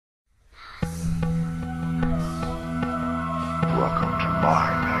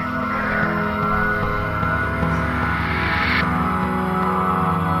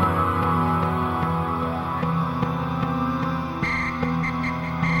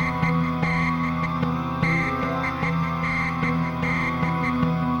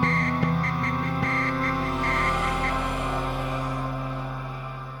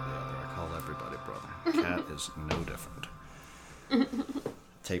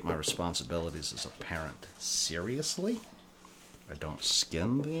take my responsibilities as a parent seriously. I don't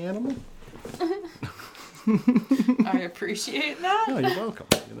skin the animal. I appreciate that. Oh, you're welcome.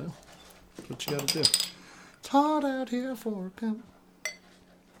 You know, that's what you gotta do. It's hard out here for a pimp.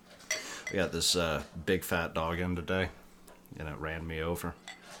 I got this big fat dog in today, and it ran me over.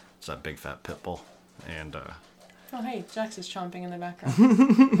 It's that big fat pit bull, and oh hey, Jax is chomping in the background. We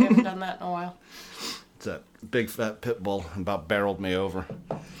haven't done that in a while. it's that big fat pit bull about barreled me over,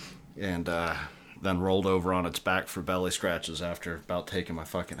 and then rolled over on its back for belly scratches after about taking my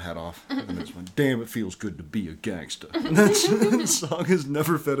fucking head off. And it's like, damn, it feels good to be a gangster. And that song has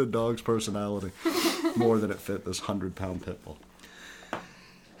never fit a dog's personality more than it fit this 100-pound pit bull. Too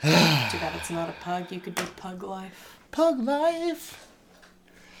bad it's not a pug. You could do pug life. Pug life.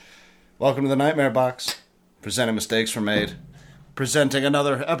 Welcome to the Nightmare Box. Presenting mistakes were made. Presenting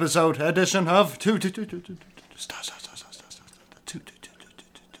another episode edition of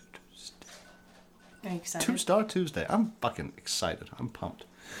Are you excited? Two-Star Tuesday. I'm fucking excited. I'm pumped.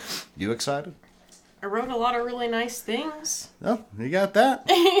 You excited? I wrote a lot of really nice things. Oh, you got that.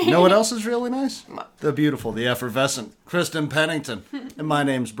 You know what else is really nice? The beautiful, the effervescent Kristen Pennington. And my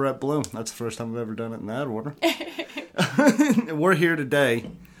name's Brett Bloom. That's the first time I've ever done it in that order. And we're here today,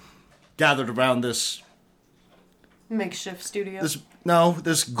 gathered around this Makeshift studio.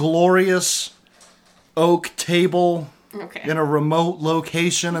 this glorious oak table Okay. in a remote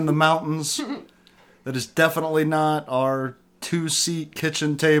location in the mountains that is definitely not our 2-seat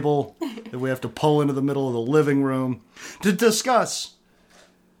kitchen table that we have to pull into the middle of the living room to discuss.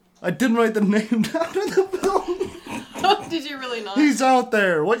 I didn't write the name down in the film. Did you really not? He's out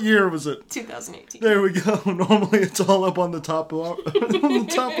there. What year was it? 2018. There we go. Normally it's all up on the top of on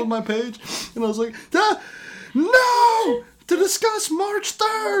the top of my page, and I was like, no, to discuss March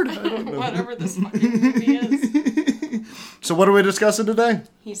 3rd. I don't know. Whatever this fucking movie is. So what are we discussing today?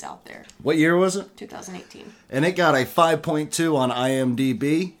 He's out there. What year was it? 2018. And it got a 5.2 on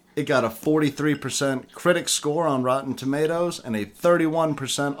IMDb. It got a 43% critic score on Rotten Tomatoes and a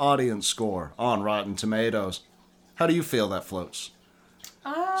 31% audience score on Rotten Tomatoes. How do you feel that floats?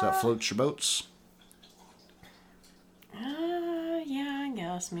 Does that float your boats? Yeah, I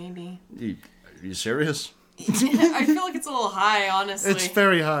guess, maybe. Are you serious? I feel like it's a little high, honestly. It's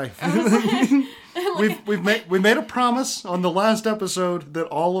very high. we made a promise on the last episode that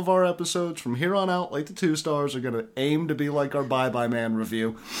all of our episodes from here on out, like the 2 stars, are going to aim to be like our Bye Bye Man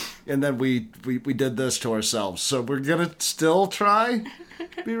review. And then we did this to ourselves. So we're going to still try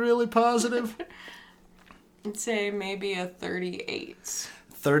to be really positive. I'd say maybe a 38.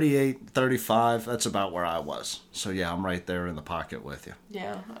 38, 35, that's about where I was. So yeah, I'm right there in the pocket with you.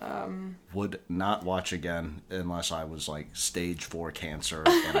 Yeah. Would not watch again unless I was like stage 4 cancer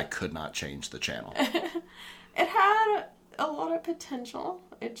and I could not change the channel. It had a lot of potential.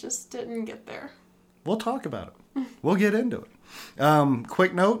 It just didn't get there. We'll talk about it. We'll get into it.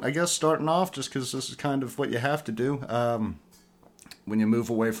 Quick note, I guess, starting off, just because this is kind of what you have to do. When you move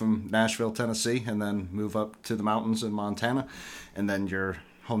away from Nashville, Tennessee, and then move up to the mountains in Montana, and then your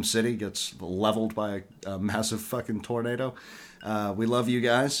home city gets leveled by a massive fucking tornado. We love you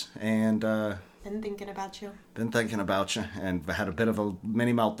guys, and Been thinking about you. been thinking about you, and had a bit of a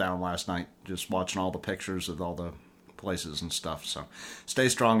mini meltdown last night, just watching all the pictures of all the places and stuff. So stay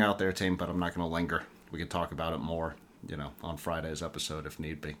strong out there, team, but I'm not going to linger. We can talk about it more, on Friday's episode if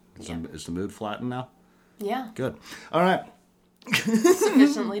need be. Is the mood flattened now? Yeah. Good. All right.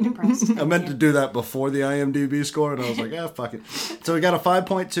 Sufficiently depressed. I meant to do that before the IMDb score, and I was like, fuck it. So we got a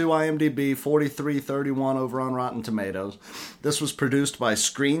 5.2 IMDb, 43.31 over on Rotten Tomatoes. This was produced by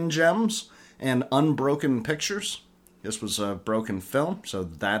Screen Gems and Unbroken Pictures. This was a broken film, so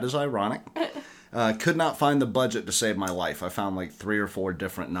that is ironic. Could not find the budget to save my life. I found like 3 or 4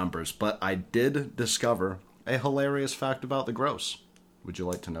 different numbers, but I did discover a hilarious fact about The Gross. Would you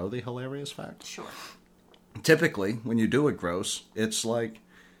like to know the hilarious fact? Sure. Typically, when you do a gross, it's like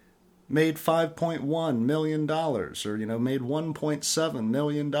made $5.1 million or, made $1.7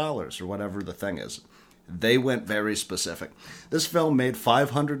 million or whatever the thing is. They went very specific. This film made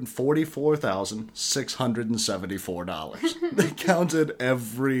 $544,674. They counted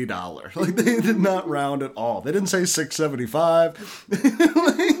every dollar. Like, they did not round at all. They didn't say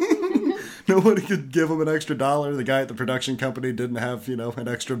 $675. Nobody could give him an extra dollar. The guy at the production company didn't have, an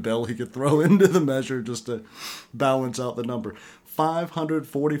extra bill he could throw into the measure just to balance out the number.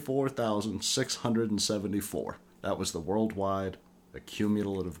 $544,674. That was the worldwide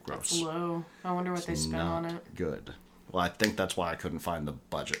cumulative gross. That's low. I wonder what they spent on it. Good. Well, I think that's why I couldn't find the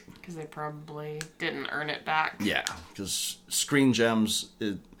budget. Because they probably didn't earn it back. Yeah, because Screen Gems,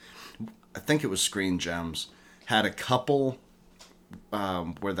 I think it was Screen Gems, had a couple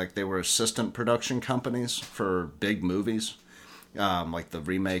where like they were assistant production companies for big movies. Like the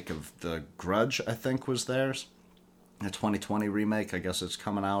remake of The Grudge, I think, was theirs. A 2020 remake. I guess it's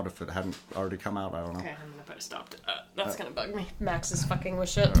coming out if it hadn't already come out. I don't know. Okay, I'm gonna put a stop to that. That's gonna bug me. Max is fucking with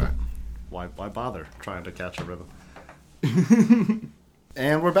shit. Why bother trying to catch a rhythm?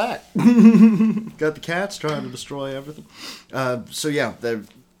 And we're back. Got the cats trying to destroy everything. So yeah, they're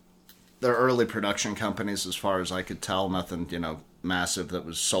early production companies as far as I could tell. Nothing, massive that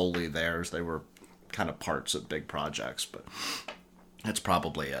was solely theirs. They were kind of parts of big projects, but that's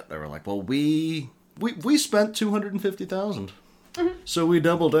probably it. They were like, well, we spent $250,000, so we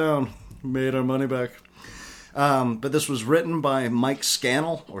doubled down, made our money back. But this was written by Mike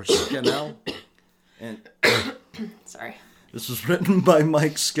Scannell, or Scannell, and Sorry. This was written by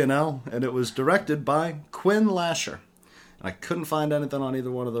Mike Scannell, and it was directed by Quinn Lasher. And I couldn't find anything on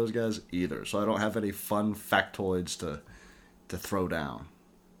either one of those guys either, so I don't have any fun factoids to throw down.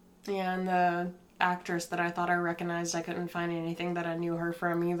 Yeah, and the actress that I thought I recognized, I couldn't find anything that I knew her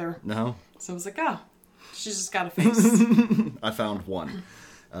from either. No? So I was like, oh, she's just got a face. I found one.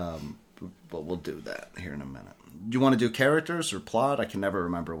 But we'll do that here in a minute. Do you want to do characters or plot? I can never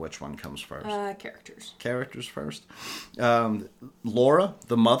remember which one comes first. Characters. Characters first. Laura,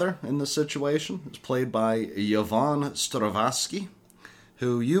 the mother in this situation, is played by Yvonne Strahovski,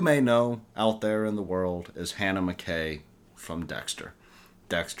 who you may know out there in the world as Hannah McKay from Dexter.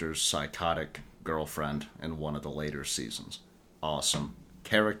 Dexter's psychotic girlfriend in one of the later seasons. Awesome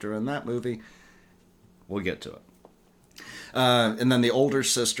character in that movie. We'll get to it. And then the older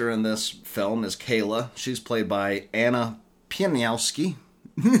sister in this film is Kayla. She's played by Anna Pieniowski.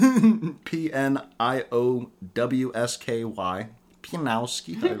 P-N-I-O-W-S-K-Y.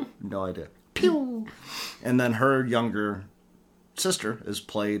 Pieniowski. I have no idea. Pew! And then her younger sister is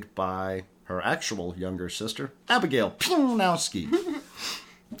played by her actual younger sister, Abigail Pieniowski.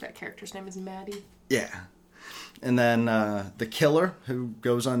 That character's name is Maddie. Yeah. And then the killer, who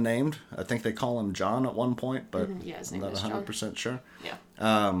goes unnamed, I think they call him John at one point, but Yeah, his I'm name not is 100% John. sure.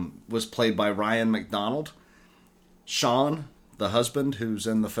 Yeah. Was played by Ryan McDonald. Sean, the husband, who's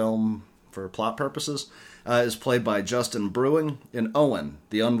in the film for plot purposes, is played by Justin Bruin. And Owen,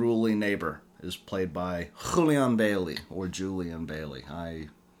 the unruly neighbor, is played by Julian Bailey, or Julian Bailey. I'm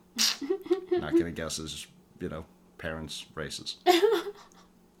not going to guess his, parents' races. I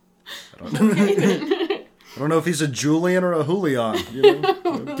don't know. I don't know if he's a Julian or a Julian.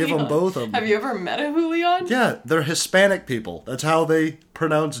 Give them both. Have you ever met a Julian? Yeah, they're Hispanic people. That's how they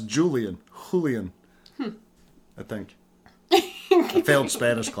pronounce Julian. Julian. I think. I failed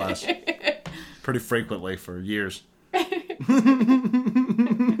Spanish class pretty frequently for years.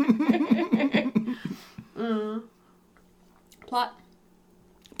 Plot.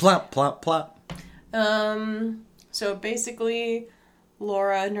 Plot. So basically,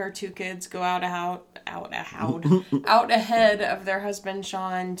 Laura and her two kids go out ahead of their husband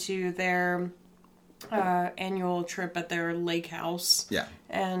Sean to their annual trip at their lake house. Yeah.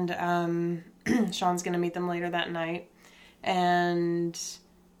 And Sean's gonna meet them later that night, and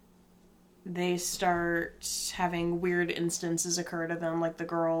they start having weird instances occur to them. Like the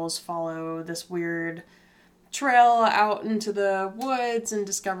girls follow this weird trail out into the woods and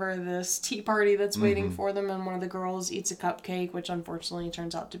discover this tea party that's waiting for them, and one of the girls eats a cupcake, which unfortunately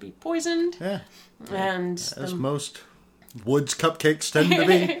turns out to be poisoned. Yeah. And As most woods cupcakes tend to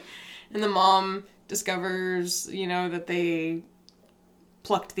be. And the mom discovers, that they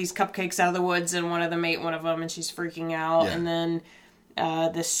plucked these cupcakes out of the woods and one of them ate one of them, and she's freaking out. Yeah. And then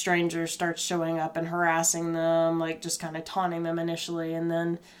this stranger starts showing up and harassing them, like just kind of taunting them initially, and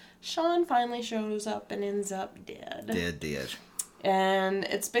then Sean finally shows up and ends up dead. Dead. And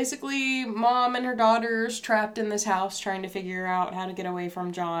it's basically mom and her daughters trapped in this house trying to figure out how to get away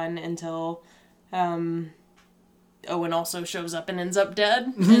from John until Owen also shows up and ends up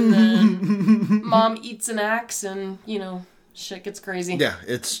dead. And then mom eats an axe and, shit gets crazy. Yeah,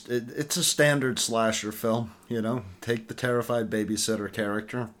 it's a standard slasher film, Take the terrified babysitter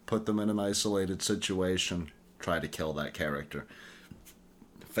character, put them in an isolated situation, try to kill that character.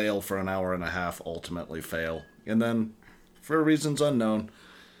 Fail for an hour and a half, ultimately fail. And then, for reasons unknown,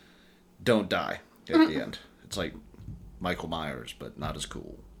 don't die at the end. It's like Michael Myers, but not as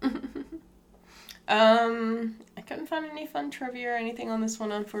cool. I couldn't find any fun trivia or anything on this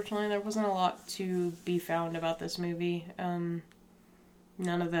one, unfortunately. There wasn't a lot to be found about this movie. None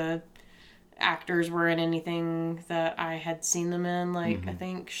of the actors were in anything that I had seen them in. Like, I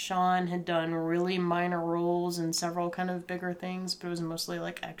think Sean had done really minor roles in several kind of bigger things, but it was mostly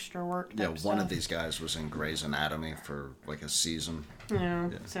like extra work type One stuff. of these guys was in Grey's Anatomy for like a season. Yeah,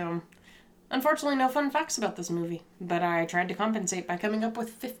 so Unfortunately, no fun facts about this movie, but I tried to compensate by coming up with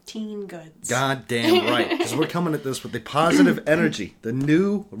 15 goods. God damn right, because we're coming at this with the positive energy, the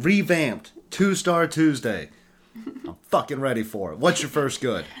new, revamped 2-Star Tuesday. I'm fucking ready for it. What's your first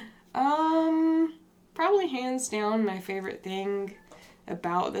good? Probably hands down my favorite thing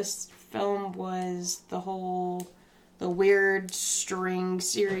about this film was the weird string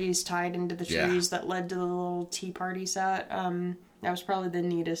series tied into the trees that led to the little tea party set. That was probably the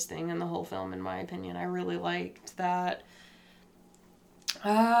neatest thing in the whole film, in my opinion. I really liked that.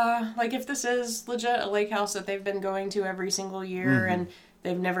 Like, if this is legit a lake house that they've been going to every single year, and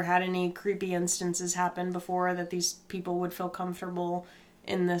they've never had any creepy instances happen before, that these people would feel comfortable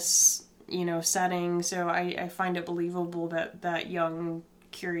in this, setting. So I find it believable that young,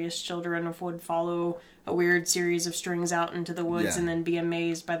 curious children would follow a weird series of strings out into the woods and then be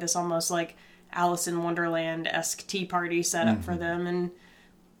amazed by this almost like Alice in Wonderland-esque tea party set up for them. And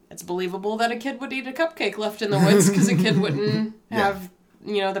it's believable that a kid would eat a cupcake left in the woods because a kid wouldn't have,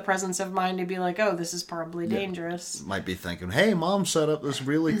 the presence of mind to be like, oh, this is probably dangerous. Might be thinking, hey, Mom set up this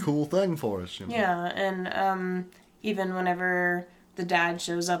really cool thing for us. Yeah, and even whenever the dad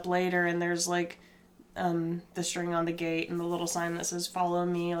shows up later and there's like the string on the gate and the little sign that says follow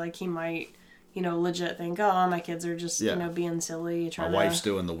me, like he might legit think, oh, my kids are just being silly, my wife's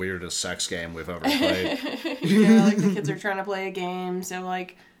doing the weirdest sex game we've ever played. Like the kids are trying to play a game. So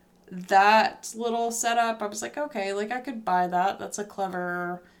like that little setup, I was like, okay, like I could buy that. That's a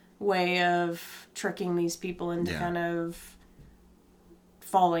clever way of tricking these people into kind of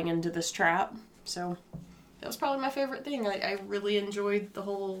falling into this trap. So that was probably my favorite thing. I really enjoyed the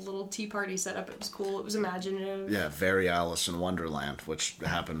whole little tea party setup. It was cool. It was imaginative. Yeah, very Alice in Wonderland, which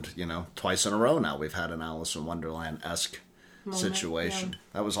happened, twice in a row now. We've had an Alice in Wonderland-esque situation. Yeah.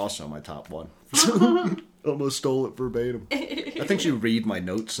 That was also my top one. Almost stole it verbatim. I think you read my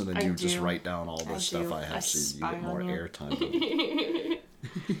notes and then you just write down all the stuff I have so you get more airtime.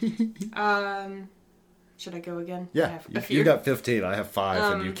 Should I go again? Yeah, you got 15. I have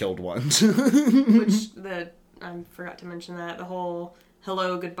 5, and you killed one. I forgot to mention that. The whole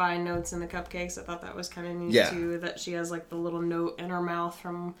hello, goodbye notes in the cupcakes. I thought that was kind of neat, too. That she has, like, the little note in her mouth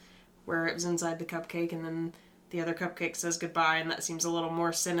from where it was inside the cupcake, and then the other cupcake says goodbye, and that see's a little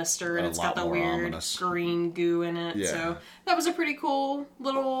more sinister, and it's got the weird ominous green goo in it. Yeah. So that was a pretty cool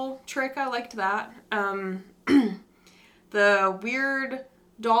little trick. I liked that. The weird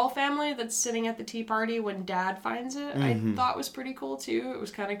doll family that's sitting at the tea party when Dad finds it, I thought was pretty cool too. It was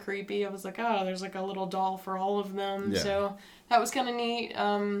kind of creepy. I was like, oh, there's like a little doll for all of them. So that was kind of neat.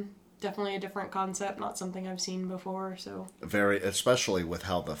 Definitely a different concept, not something I've seen before. So especially with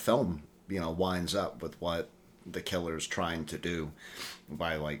how the film winds up with what the killer's trying to do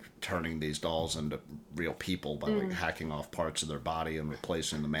by like turning these dolls into real people by like hacking off parts of their body and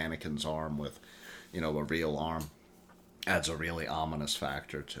replacing the mannequin's arm with a real arm. Adds a really ominous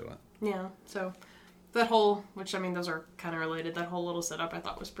factor to it. Yeah, so that whole, which I mean, those are kind of related, that whole little setup I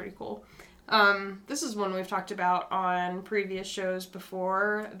thought was pretty cool. This is one we've talked about on previous shows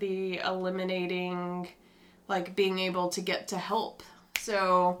before, the eliminating, like, being able to get to help.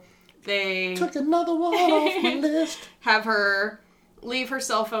 So they took another one off my list. Have her leave her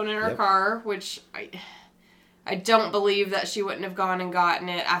cell phone in her car, which I don't believe that she wouldn't have gone and gotten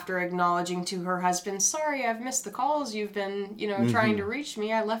it after acknowledging to her husband, sorry, I've missed the calls. You've been, trying to reach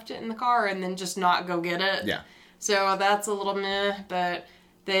me. I left it in the car, and then just not go get it. Yeah. So that's a little meh, but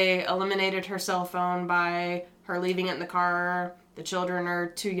they eliminated her cell phone by her leaving it in the car. The children are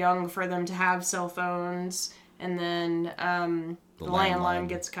too young for them to have cell phones. And then the landline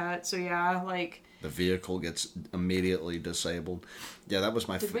gets cut. So yeah, like... the vehicle gets immediately disabled. Yeah, that was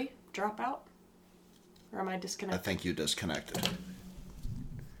my... Did we drop out? Or am I disconnected? I think you disconnected.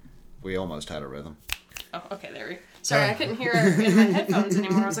 We almost had a rhythm. Oh, okay, there we go. Sorry, I couldn't hear it in my headphones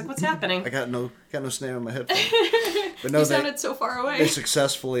anymore. I was like, what's happening? I got no snare in my headphones. But no, you sounded so far away. They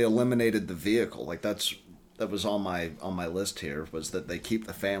successfully eliminated the vehicle. Like that was on my list here, was that they keep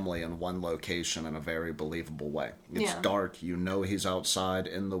the family in one location in a very believable way. It's dark. He's outside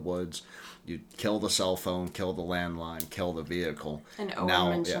in the woods. You kill the cell phone, kill the landline, kill the vehicle. And Owen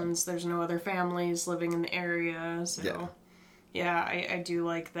mentions there's no other families living in the area, so... Yeah, I do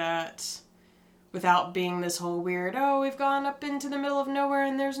like that. Without being this whole weird, we've gone up into the middle of nowhere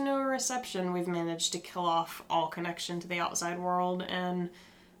and there's no reception, we've managed to kill off all connection to the outside world, and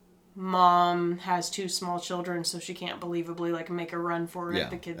Mom has 2 small children, so she can't believably, like, make a run for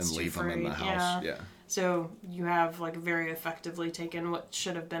it. The kids and leave them in the house. Yeah. So you have, like, very effectively taken what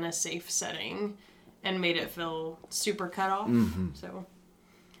should have been a safe setting and made it feel super cut off. So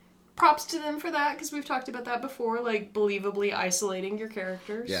props to them for that, because we've talked about that before, like, believably isolating your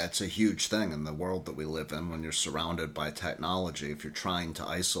characters. Yeah, it's a huge thing in the world that we live in when you're surrounded by technology. If you're trying to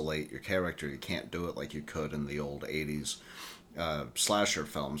isolate your character, you can't do it like you could in the old 80s slasher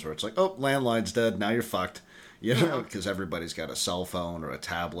films where it's like, oh, landline's dead, now you're fucked. You know, because everybody's got a cell phone or a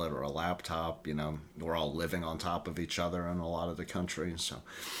tablet or a laptop, you know. We're all living on top of each other in a lot of the country, so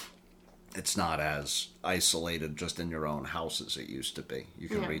it's not as isolated just in your own house as it used to be. You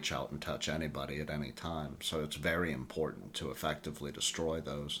can reach out and touch anybody at any time, so it's very important to effectively destroy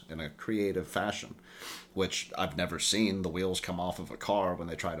those in a creative fashion, which I've never seen the wheels come off of a car when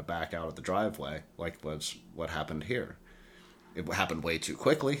they try to back out of the driveway, like was what happened here. It happened way too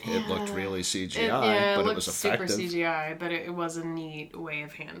quickly. Yeah. It looked really CGI, but it was effective. Super CGI, but it was a neat way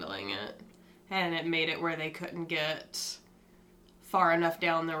of handling it. And it made it where they couldn't get far enough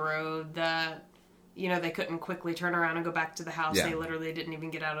down the road that, you know, they couldn't quickly turn around and go back to the house. Yeah. They literally didn't even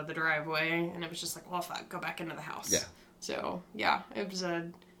get out of the driveway. And it was just like, well, fuck, go back into the house. Yeah. So, yeah, it was a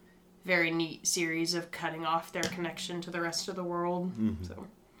very neat series of cutting off their connection to the rest of the world. Mm-hmm. So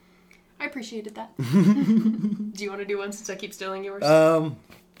I appreciated that. Do you want to do one since I keep stealing yours?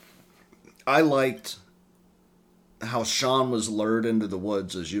 I liked how Sean was lured into the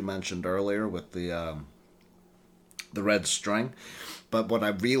woods, as you mentioned earlier, with the red string. But what I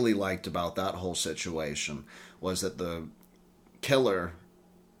really liked about that whole situation was that the killer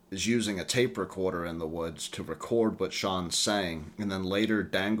is using a tape recorder in the woods to record what Sean's saying, and then later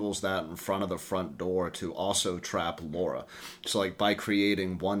dangles that in front of the front door to also trap Laura. So, like, by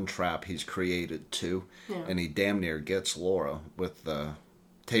creating one trap, he's created two, and he damn near gets Laura with the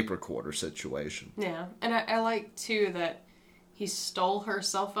tape recorder situation. Yeah, and I like, too, that he stole her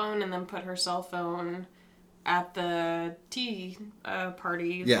cell phone and then put her cell phone at the tea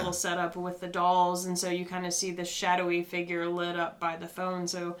party little setup with the dolls, and so you kind of see the shadowy figure lit up by the phone,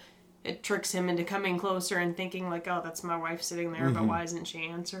 so it tricks him into coming closer and thinking like, oh, that's my wife sitting there, but why isn't she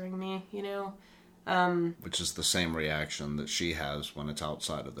answering me, you know? Which is the same reaction that she has when it's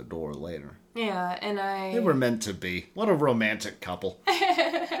outside of the door later. Yeah, and They were meant to be. What a romantic couple.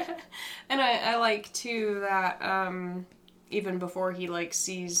 And I like, too, that even before he, like,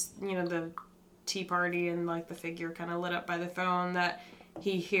 sees, you know, the tea party and like the figure kind of lit up by the phone, that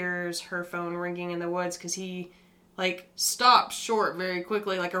he hears her phone ringing in the woods, because he like stops short very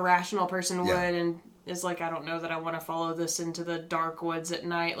quickly like a rational person would, and is like, I don't know that I want to follow this into the dark woods at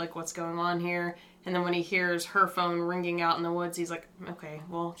night, like what's going on here. And then when he hears her phone ringing out in the woods, he's like, okay,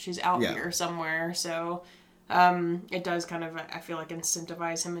 well, she's out here somewhere. So it does kind of, I feel like,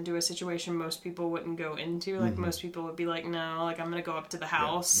 incentivize him into a situation most people wouldn't go into. Like, most people would be like, no, like, I'm going to go up to the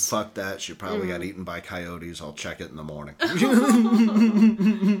house. Yeah, fuck that. She probably got eaten by coyotes. I'll check it in the morning.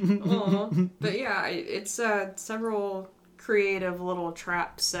 But yeah, it's several creative little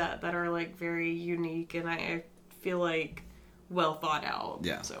trap set that are, like, very unique, and I feel like well thought out.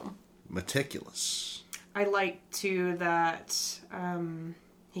 Yeah. So meticulous. I like, too, that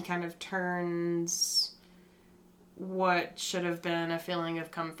he kind of turns what should have been a feeling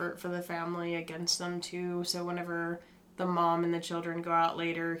of comfort for the family against them, too. So whenever the mom and the children go out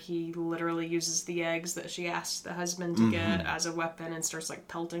later, he literally uses the eggs that she asked the husband to get as a weapon and starts, like,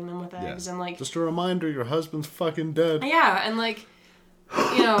 pelting them with eggs. And, like, just a reminder, your husband's fucking dead. Yeah, and, like,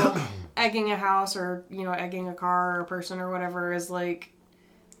 you know, egging a house or, you know, egging a car or a person or whatever is, like,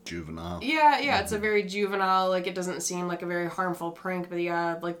 juvenile. Yeah, it's a very juvenile, like, it doesn't seem like a very harmful prank, but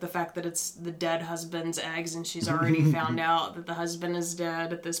yeah, like, the fact that it's the dead husband's eggs and she's already found out that the husband is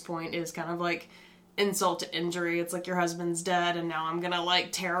dead at this point is kind of like insult to injury. It's like, your husband's dead and now I'm gonna,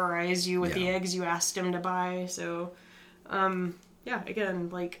 like, terrorize you with the eggs you asked him to buy. So, yeah, again,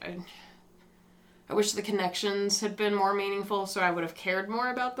 like, I wish the connections had been more meaningful, so I would have cared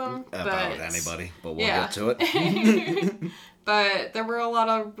more about them. About anybody, but we'll get to it. But there were a lot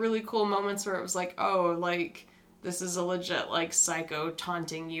of really cool moments where it was like, oh, like, this is a legit, like, psycho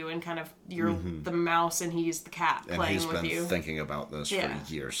taunting you, and kind of, you're the mouse and he's the cat playing with you. And he's been thinking about this for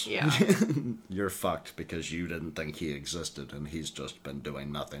years. Yeah. You're fucked because you didn't think he existed, and he's just been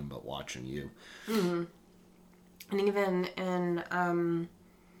doing nothing but watching you. Mm-hmm. And even in,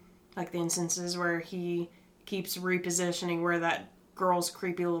 like, the instances where he keeps repositioning where that girl's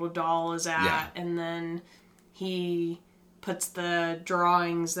creepy little doll is at, and then he puts the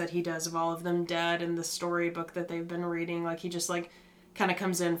drawings that he does of all of them dead in the storybook that they've been reading. Like, he just, like, kind of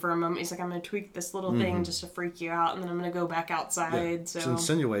comes in for a moment. He's like, I'm going to tweak this little thing just to freak you out, and then I'm going to go back outside. Yeah. So it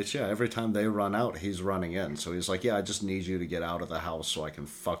insinuates, every time they run out, he's running in. So he's like, I just need you to get out of the house so I can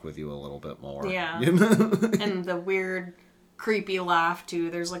fuck with you a little bit more. Yeah. You know? And the weird, creepy laugh, too.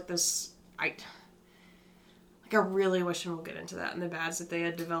 There's, like, this... I really wish, and we'll get into that in the bads, that they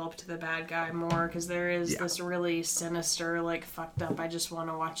had developed the bad guy more, because there is this really sinister, like, fucked up, I just want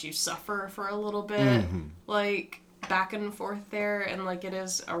to watch you suffer for a little bit, like, back and forth there, and, like, it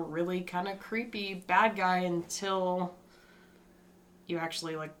is a really kind of creepy bad guy until you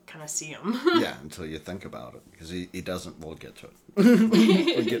actually, like, kind of see him. Yeah, until you think about it, because he doesn't, we'll get to it.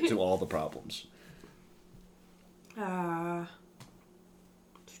 We'll get to all the problems.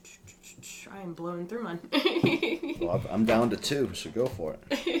 I am blowing through mine. Well, I'm down to 2, so go for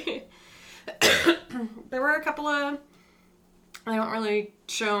it. There were a couple of... I don't really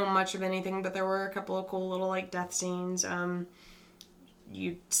show much of anything, but there were a couple of cool little, like, death scenes.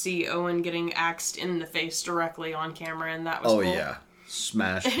 You see Owen getting axed in the face directly on camera, and that was cool. Oh, yeah.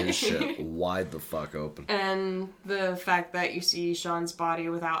 Smashed his shit wide the fuck open. And the fact that you see Sean's body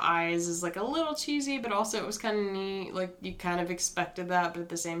without eyes is, like, a little cheesy, but also it was kind of neat. Like, you kind of expected that, but at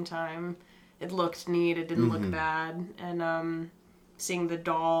the same time, it looked neat. It didn't look bad. And seeing the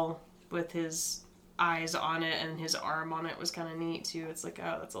doll with his eyes on it and his arm on it was kind of neat, too. It's like,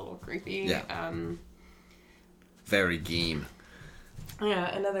 oh, that's a little creepy. Yeah. Very game.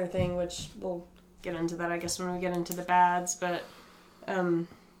 Yeah, another thing, which we'll get into that, I guess, when we get into the bads, but...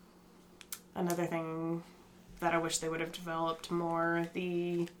 another thing that I wish they would have developed more,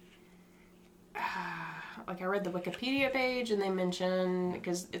 like I read the Wikipedia page and they mention,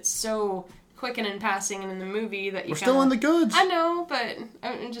 because it's so quick and in passing and in the movie that you We're still in the goods. I know, but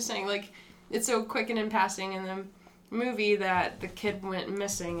I'm just saying, like, it's so quick and in passing in the movie that the kid went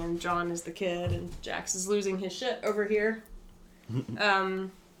missing and John is the kid and Jax is losing his shit over here.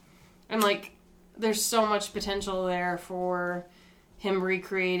 And like, there's so much potential there for him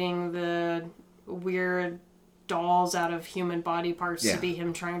recreating the weird dolls out of human body parts to be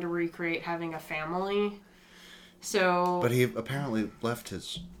him trying to recreate having a family. So... But he apparently left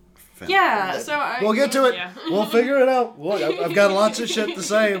his family. Yeah, so we'll get to it. Yeah. We'll figure it out. I've got lots of shit to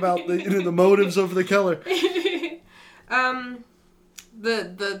say about the motives of the killer.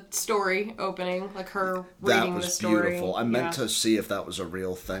 The story opening, like her reading the story. That was beautiful. I meant to see if that was a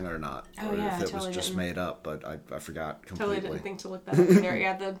real thing or not. Oh, or yeah, if it totally was just didn't. made up, but I forgot completely. Totally didn't think to look that up either.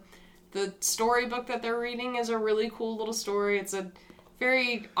 Yeah, the storybook that they're reading is a really cool little story. It's a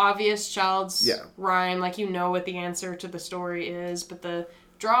very obvious child's rhyme. Like, you know what the answer to the story is, but the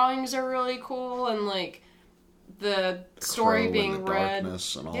drawings are really cool, and like the story Crow being and the read.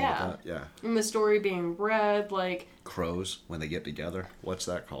 darkness and all of that. Yeah. And the story being read, like... Crows, when they get together. What's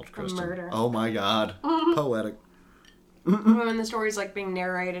that called, Kristen? Murder. Oh my god. Poetic. When the story's like being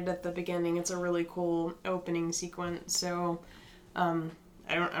narrated at the beginning, it's a really cool opening sequence. So, I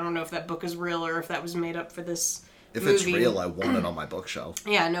don't know if that book is real or if that was made up for this movie. If it's real, I want it on my bookshelf.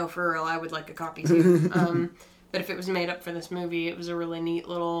 Yeah, no, for real, I would like a copy too. But if it was made up for this movie, it was a really neat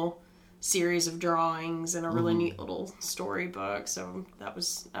little series of drawings and a really neat little storybook. So that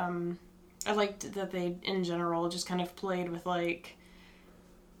was, I liked that they, in general, just kind of played with like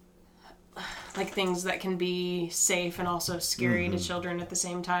things that can be safe and also scary to children at the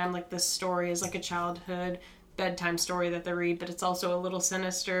same time. Like, this story is like a childhood bedtime story that they read, but it's also a little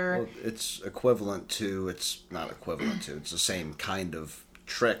sinister. Well, it's not equivalent to, it's the same kind of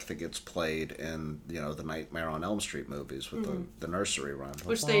trick that gets played in, the Nightmare on Elm Street movies with the nursery rhyme.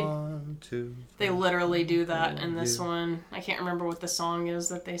 Which they literally do that in this one. I can't remember what the song is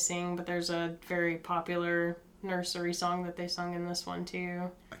that they sing, but there's a very popular nursery song that they sung in this one too.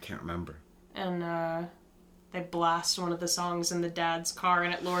 I can't remember. And they blast one of the songs in the dad's car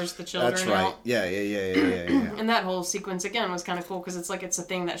and it lures the children out. That's right. Yeah. And that whole sequence again was kind of cool because it's like, it's a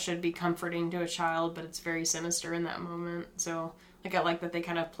thing that should be comforting to a child, but it's very sinister in that moment. So like, I like that they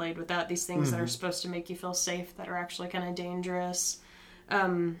kind of played with that. These things that are supposed to make you feel safe that are actually kind of dangerous.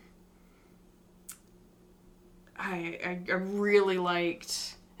 I really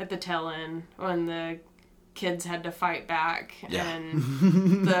liked at the tail end when the kids had to fight back, and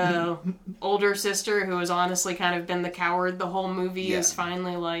the older sister, who has honestly kind of been the coward the whole movie, is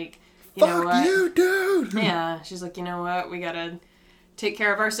finally like, you know what? Fuck you, dude! Yeah, she's like, you know what? We gotta take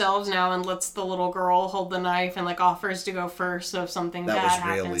care of ourselves now, and lets the little girl hold the knife and like offers to go first, so if something bad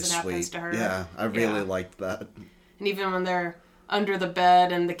happens, it happens to her. Yeah, I really liked that. And even when they're under the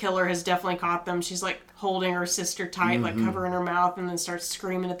bed and the killer has definitely caught them, she's like holding her sister tight, like covering her mouth, and then starts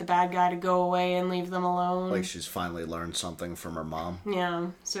screaming at the bad guy to go away and leave them alone. Like she's finally learned something from her mom. Yeah,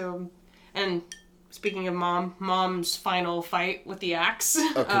 so, and speaking of mom's final fight with the axe.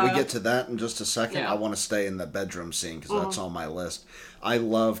 Oh, can we get to that in just a second? Yeah. I want to stay in the bedroom scene because that's on my list. I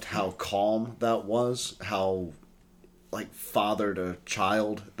loved how calm that was, how like father to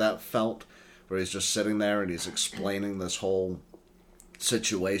child that felt, where he's just sitting there and he's explaining this whole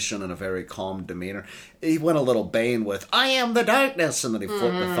situation and a very calm demeanor. He went a little Bane with, I am the darkness, and then he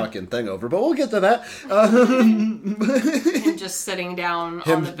flipped the fucking thing over. But we'll get to that. Him just sitting down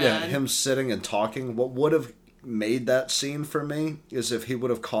on the bed. Yeah, him sitting and talking. What would have made that scene for me is if he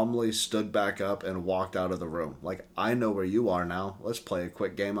would have calmly stood back up and walked out of the room. Like, I know where you are now. Let's play a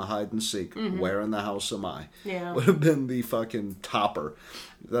quick game of hide and seek. Where in the house am I? Yeah. Would have been the fucking topper.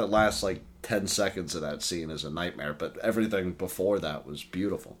 That last, 10 seconds of that scene is a nightmare, but everything before that was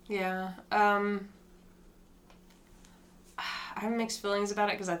beautiful. Yeah. I have mixed feelings about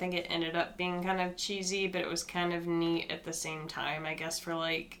it because I think it ended up being kind of cheesy, but it was kind of neat at the same time, I guess,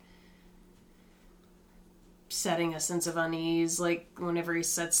 for, setting a sense of unease, whenever he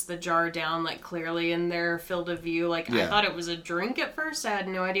sets the jar down, clearly in their field of view. I thought it was a drink at first. I had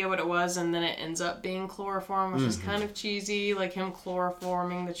no idea what it was, and then it ends up being chloroform, which is kind of cheesy. Him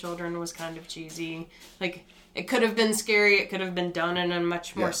chloroforming the children was kind of cheesy. It could have been scary. It could have been done in a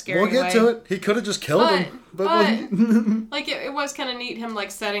much more scary way. We'll get to it. He could have just killed him. But it was kind of neat, him,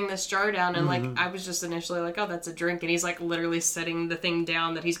 setting this jar down, and, I was just initially oh, that's a drink, and he's, literally setting the thing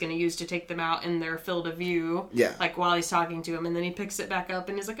down that he's going to use to take them out in their field of view. Yeah. While he's talking to him, and then he picks it back up,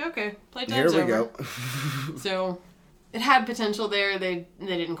 and he's like, okay, playtime's over. Here we go. So, it had potential there. They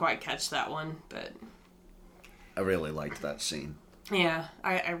didn't quite catch that one, but... I really liked that scene. Yeah,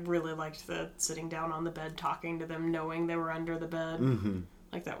 I really liked the sitting down on the bed, talking to them, knowing they were under the bed.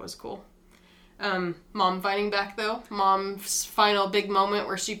 That was cool. Mom fighting back, though. Mom's final big moment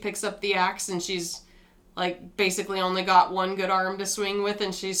where she picks up the axe and she's, basically only got one good arm to swing with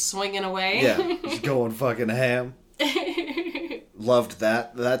and she's swinging away. Yeah, she's going fucking ham. Loved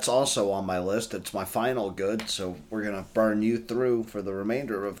that. That's also on my list. It's my final good, so we're going to burn you through for the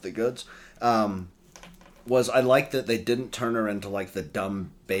remainder of the goods. I like that they didn't turn her into the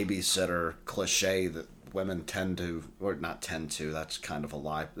dumb babysitter cliche that women tend to, or not tend to, that's kind of a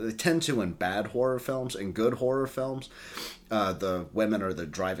lie. They tend to in bad horror films. In good horror films, the women are the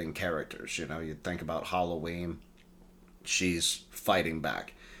driving characters. You think about Halloween, she's fighting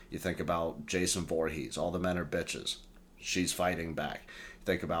back. You think about Jason Voorhees, all the men are bitches. She's fighting back. You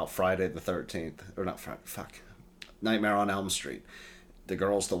think about Friday the 13th, or not Friday, Nightmare on Elm Street. The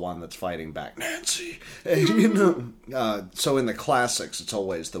girl's the one that's fighting back. Nancy! So in the classics, it's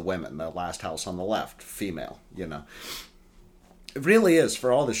always the women. The Last House on the Left, female, It really is,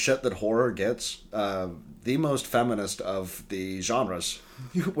 for all the shit that horror gets, the most feminist of the genres.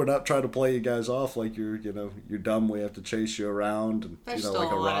 We're not trying to play you guys off like you're dumb, we have to chase you around, and, There's still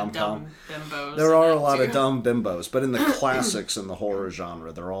a lot of dumb bimbos. There are a lot of dumb bimbos, but in the classics in the horror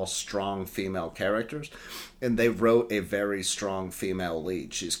genre, they're all strong female characters. And they wrote a very strong female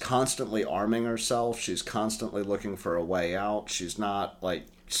lead. She's constantly arming herself. She's constantly looking for a way out. She's not,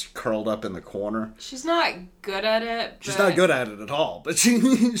 curled up in the corner. She's not good at it. She's not good at it at all, but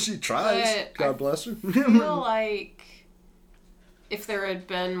she tries. God bless her. I feel like if there had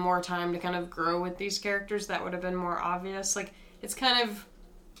been more time to kind of grow with these characters, that would have been more obvious. It's kind of...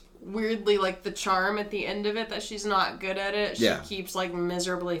 weirdly the charm at the end of it that she's not good at it. She keeps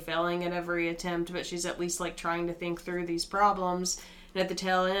miserably failing at every attempt, but she's at least trying to think through these problems. And at the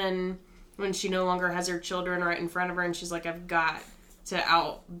tail end, when she no longer has her children right in front of her and she's I've got to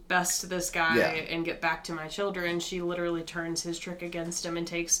outbest this guy and get back to my children, she literally turns his trick against him and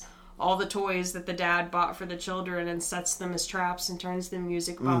takes all the toys that the dad bought for the children and sets them as traps and turns the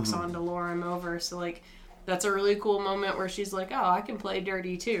music box on to lure him over. So that's a really cool moment where she's oh, I can play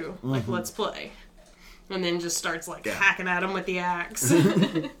dirty too. Let's play. And then just starts hacking at him with the axe.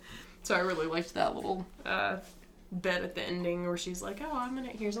 So I really liked that little bit at the ending where she's oh,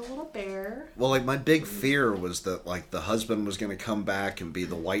 here's a little bear. Well, my big fear was that the husband was going to come back and be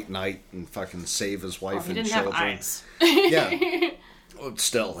the white knight and fucking save his wife and children. Have eyes. Yeah. Well,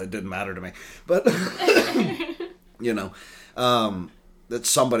 still, it didn't matter to me. But that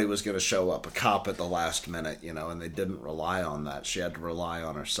somebody was going to show up, a cop at the last minute, and they didn't rely on that. She had to rely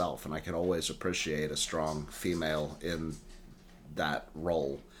on herself, and I can always appreciate a strong female in that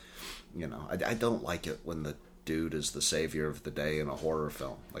role. I don't like it when the dude is the savior of the day in a horror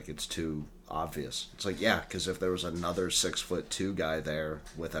film. It's too obvious. It's because if there was another 6'2" guy there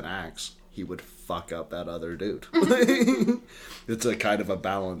with an axe, he would fuck up that other dude. It's a kind of a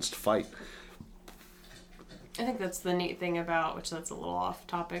balanced fight. I think that's the neat thing about, which that's a little off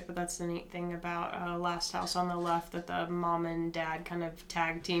topic, but that's the neat thing about Last House on the Left, that the mom and dad kind of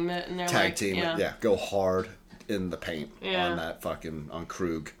tag team it, and they're go hard in the paint on that on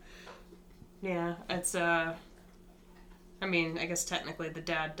Krug. Yeah, it's I guess technically the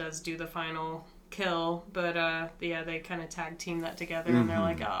dad does do the final kill, but yeah, they kind of tag team that together, and they're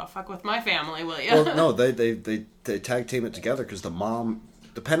like, "Oh, fuck with my family, will you?" Well, no, they tag team it together because the mom,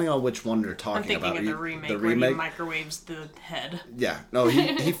 depending on which one you're I'm talking thinking about, of the remake where he microwaves the head. Yeah, no,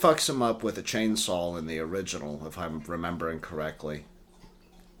 he fucks him up with a chainsaw in the original, if I'm remembering correctly.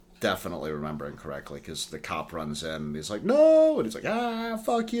 Definitely remembering correctly, because the cop runs in and he's like, "No!" And he's like, "Ah,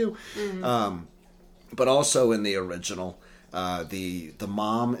 fuck you." But also in the original, the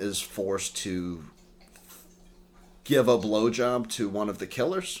mom is forced to give a blowjob to one of the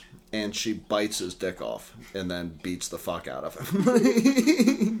killers, and she bites his dick off and then beats the fuck out of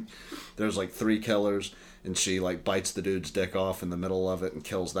him. There's like 3 killers, and she like bites the dude's dick off in the middle of it and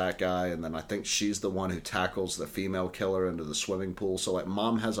kills that guy, and then I think she's the one who tackles the female killer into the swimming pool. So like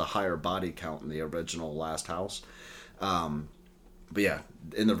mom has a higher body count in the original Last House. But yeah,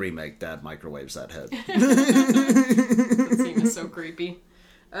 in the remake, Dad microwaves that head. That scene is so creepy.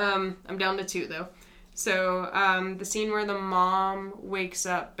 I'm down to 2 though. So, the scene where the mom wakes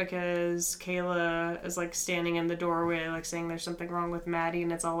up because Kayla is, like, standing in the doorway, like, saying there's something wrong with Maddie,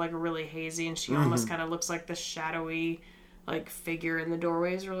 and it's all, like, really hazy, and she almost kind of looks like the shadowy, like, figure in the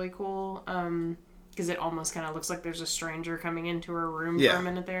doorway is really cool, because it almost kind of looks like there's a stranger coming into her room for a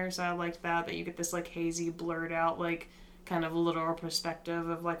minute there, so I liked that you get this, like, hazy, blurred out, like, kind of literal perspective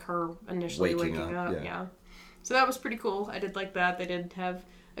of, like, her initially waking up. Yeah. So that was pretty cool. I did like that. They did have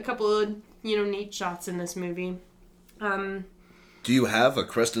a couple of, neat shots in this movie. Do you have a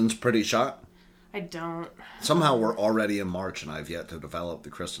Kristen's Pretty Shot? I don't. Somehow we're already in March and I've yet to develop the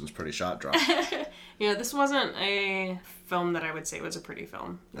Kristen's Pretty Shot drop. This wasn't a film that I would say was a pretty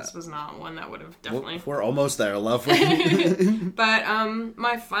film. This was not one that would have definitely... We're almost there, lovely. But,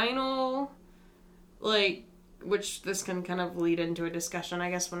 my final, which this can kind of lead into a discussion,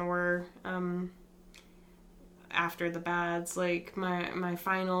 I guess, when we're, after the bads, like, my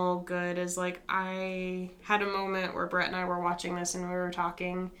final good is, like, I had a moment where Brett and I were watching this and we were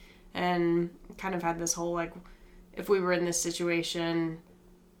talking and kind of had this whole, like, if we were in this situation,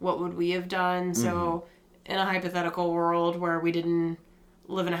 what would we have done? So, in a hypothetical world where we didn't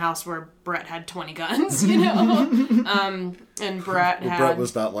live in a house where Brett had 20 guns, and Brett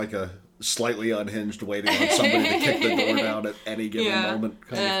was not like a slightly unhinged waiting on somebody to kick the door down at any given moment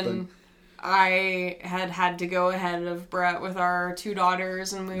kind of thing. I had to go ahead of Brett with our 2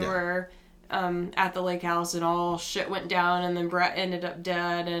 daughters, and we were at the lake house, and all shit went down, and then Brett ended up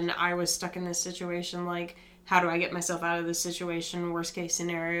dead, and I was stuck in this situation, like, how do I get myself out of this situation? Worst case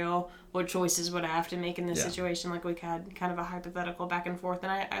scenario, what choices would I have to make in this situation? Like, we had kind of a hypothetical back and forth,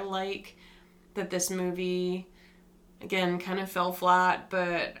 and I like that this movie, again, kind of fell flat,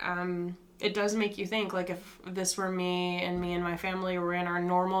 but it does make you think, like, if this were me and my family were in our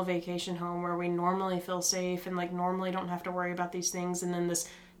normal vacation home where we normally feel safe and, like, normally don't have to worry about these things, and then this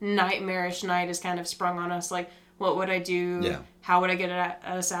nightmarish night is kind of sprung on us, like, what would I do? Yeah. How would I get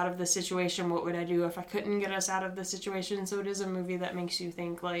us out of this situation? What would I do if I couldn't get us out of this situation? So it is a movie that makes you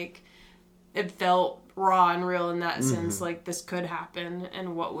think, like, it felt raw and real in that sense, like, this could happen,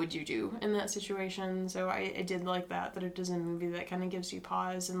 and what would you do in that situation? So I did like that it is a movie that kind of gives you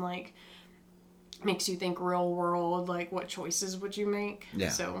pause and, like, makes you think real world, like, what choices would you make? Yeah.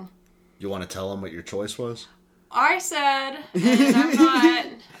 So, you want to tell them what your choice was? I said,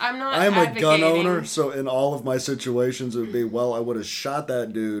 and I'm not I am a gun advocating. owner, so in all of my situations it would be, well, I would have shot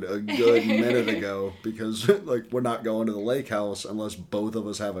that dude a good minute ago because, like, we're not going to the lake house unless both of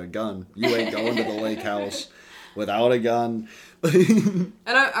us have a gun. You ain't going to the lake house without a gun. And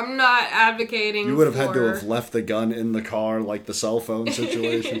I'm not advocating You would have had to have left the gun in the car, like the cell phone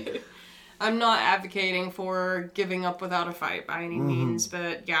situation. I'm not advocating for giving up without a fight by any means,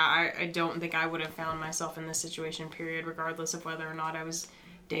 but yeah, I don't think I would have found myself in this situation, period, regardless of whether or not I was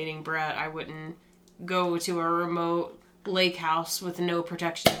dating Brett. I wouldn't go to a remote lake house with no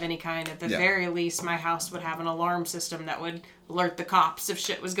protection of any kind. At the very least, my house would have an alarm system that would alert the cops if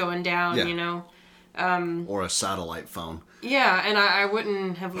shit was going down, you know? Or a satellite phone. Yeah, and I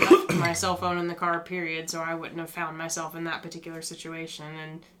wouldn't have left my cell phone in the car, period, so I wouldn't have found myself in that particular situation,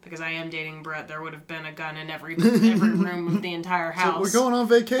 and because I am dating Brett, there would have been a gun in every room of the entire house. So we're going on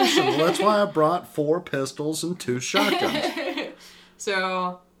vacation. Well, that's why I brought 4 pistols and 2 shotguns.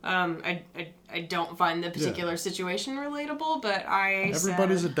 So, I don't find the particular situation relatable, but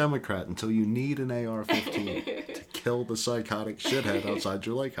Everybody's a Democrat until you need an AR-15 to kill the psychotic shithead outside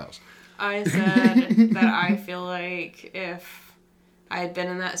your lake house. I said that I feel like if I had been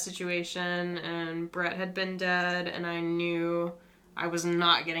in that situation and Brett had been dead and I knew I was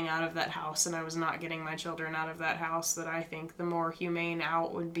not getting out of that house and I was not getting my children out of that house, that I think the more humane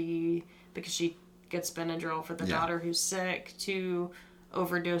out would be, because she gets Benadryl for the daughter who's sick, to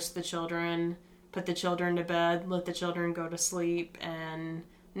overdose the children put the children to bed, let the children go to sleep, and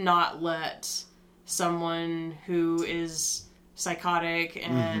not let someone who is psychotic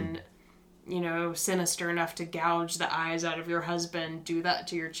and sinister enough to gouge the eyes out of your husband do that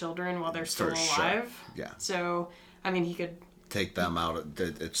to your children while they're still alive. Sure. Yeah. So, I mean, he could take them out.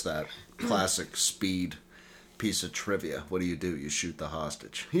 It's that classic Speed piece of trivia. What do? You shoot the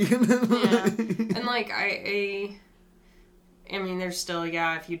hostage. Yeah. And like I mean, there's still,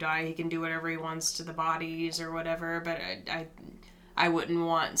 if you die, he can do whatever he wants to the bodies or whatever, but I wouldn't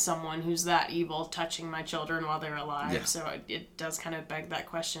want someone who's that evil touching my children while they're alive. Yeah. So it does kind of beg that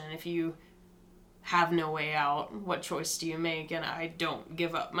question. If you have no way out, what choice do you make? And I don't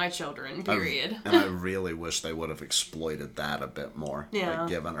give up my children, period. And I really wish they would have exploited that a bit more. Yeah. Like,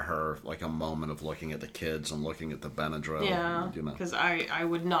 given her, like, a moment of looking at the kids and looking at the Benadryl. Yeah, because I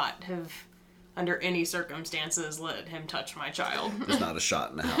would not have, under any circumstances, let him touch my child. There's not a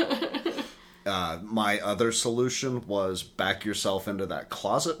shot in hell. My other solution was back yourself into that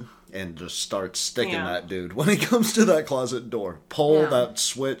closet and just start sticking that dude when he comes to that closet door. Pull that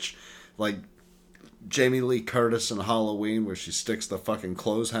switch, like Jamie Lee Curtis in Halloween, where she sticks the fucking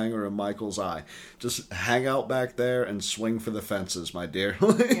clothes hanger in Michael's eye. Just hang out back there and swing for the fences, my dear.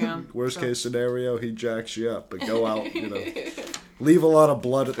 Worst case scenario, he jacks you up, but go out, leave a lot of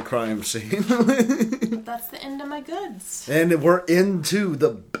blood at the crime scene. But that's the end of my goods. And we're into the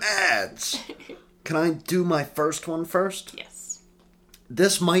bads. Can I do my first one first? Yes.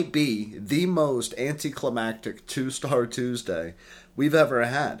 This might be the most anticlimactic 2-Star Tuesday we've ever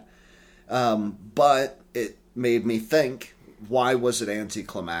had. But it made me think, why was it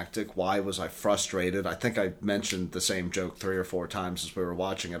anticlimactic? Why was I frustrated? I think I mentioned the same joke 3 or 4 times as we were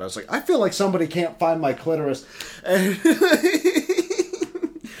watching it. I was like, I feel like somebody can't find my clitoris.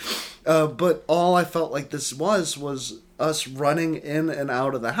 But all I felt like this was us running in and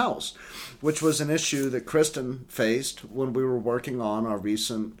out of the house, which was an issue that Kristen faced when we were working on our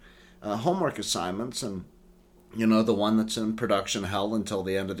recent homework assignments, and the one that's in production hell until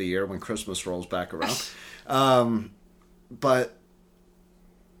the end of the year when Christmas rolls back around. But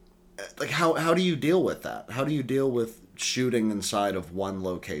like, how do you deal with that? How do you deal with shooting inside of one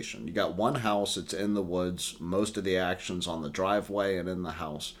location? You got one house, it's in the woods, most of the action's on the driveway and in the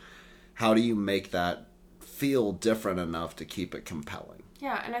house. How do you make that feel different enough to keep it compelling?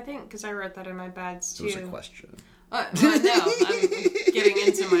 Yeah, and I think, because I wrote that in my bads too. It was a question. No, I'm getting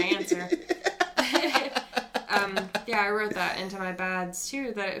into my answer. I wrote that into my bads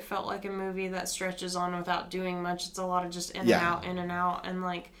too, that it felt like a movie that stretches on without doing much. It's a lot of just in and out, in and out. And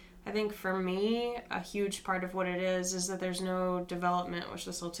like, I think for me, a huge part of what it is that there's no development, which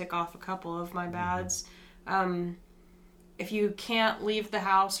this will tick off a couple of my bads. If you can't leave the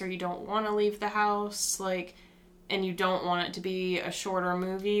house, or you don't want to leave the house, like, and you don't want it to be a shorter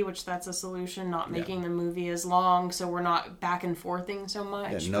movie, which that's a solution, not making the movie as long, so we're not back and forthing so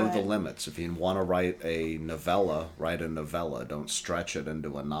much. Yeah, know the limits. If you want to write a novella, write a novella. Don't stretch it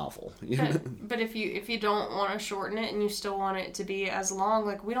into a novel. But if you don't want to shorten it and you still want it to be as long,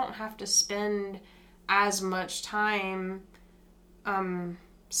 like, we don't have to spend as much time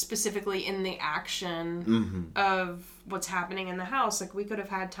specifically in the action of what's happening in the house. Like, we could have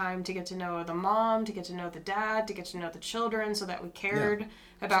had time to get to know the mom, to get to know the dad, to get to know the children, so that we cared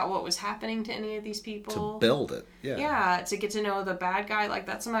about what was happening to any of these people. To build it, to get to know the bad guy. Like,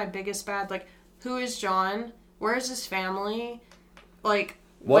 that's my biggest bad. Like, who is John? Where is his family? Like,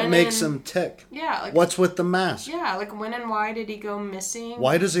 what makes him tick? Yeah, like, what's with the mask? Yeah, like, when and why did he go missing?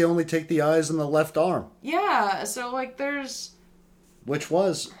 Why does he only take the eyes and the left arm? Yeah, so, like, there's... Which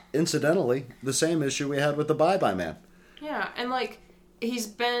was, incidentally, the same issue we had with the Bye-Bye Man. Yeah, and, like, he's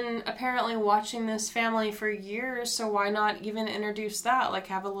been apparently watching this family for years, so why not even introduce that? Like,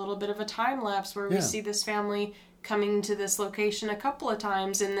 have a little bit of a time lapse where we see this family coming to this location a couple of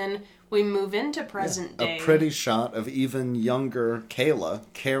times, and then we move into present day. A pretty shot of even younger Kayla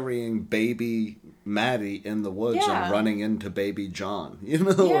carrying baby Maddie in the woods and running into baby John,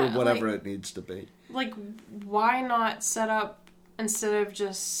 or whatever it needs to be. Like, why not set up, instead of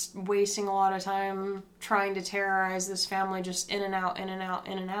just wasting a lot of time trying to terrorize this family, just in and out, in and out,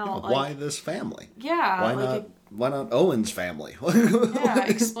 in and out. Like, why this family? Yeah. Why not Owen's family?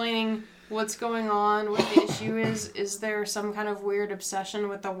 Explaining what's going on, what the issue is. Is there some kind of weird obsession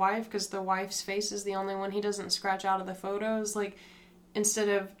with the wife? Because the wife's face is the only one he doesn't scratch out of the photos. Like, instead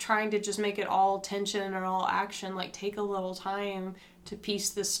of trying to just make it all tension or all action, like, take a little time to piece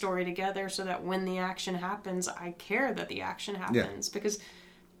this story together so that when the action happens, I care that the action happens. Because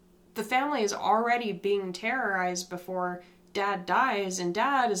the family is already being terrorized before Dad dies, and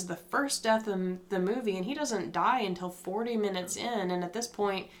Dad is the first death in the movie, and he doesn't die until 40 minutes in, and at this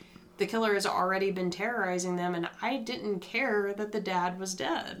point, the killer has already been terrorizing them, and I didn't care that the dad was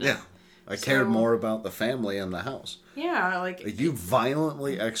dead. Yeah. I cared more about the family in the house. Yeah, like... You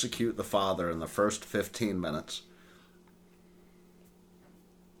violently execute the father in the first 15 minutes.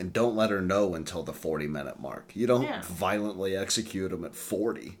 And don't let her know until the 40-minute mark. You don't violently execute him at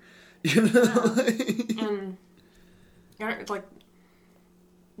 40. You know? And, like,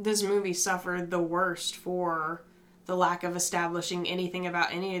 this movie suffered the worst for the lack of establishing anything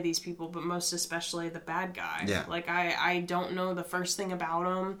about any of these people, but most especially the bad guy. Yeah. Like, I don't know the first thing about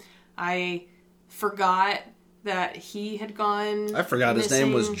him. I forgot that he had gone I forgot missing. His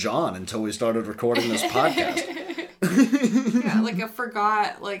name was John until we started recording this podcast. Yeah, like I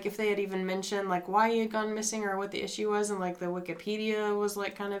forgot, like if they had even mentioned like why he had gone missing or what the issue was, and like the Wikipedia was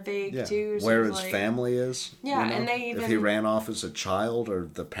like kind of vague too. So where his like, family is. Yeah, you know? and they even... If he ran off as a child or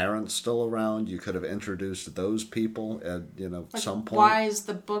the parents still around, you could have introduced those people at like, some point. Why is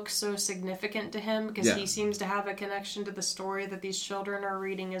the book so significant to him? Because he Yeah. seems to have a connection to the story that these children are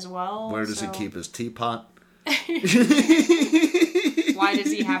reading as well. Where does he keep his teapot? Why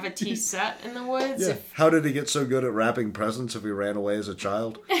does he have a tea set in the woods? Yeah. How did he get so good at wrapping presents if he ran away as a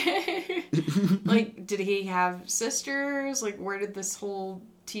child? Like, did he have sisters? Like, where did this whole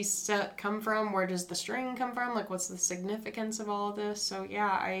tea set come from? Where does the string come from? Like, what's the significance of all of this? So,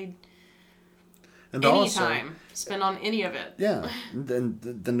 yeah, And any also, time spent on any of it. Yeah. And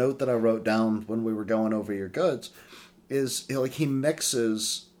the note that I wrote down when we were going over your goods is, like, he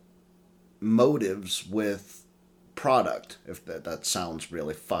mixes motives with product, if that sounds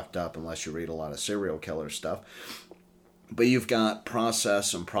really fucked up unless you read a lot of serial killer stuff. But you've got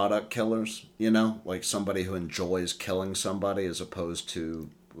process and product killers, like somebody who enjoys killing somebody as opposed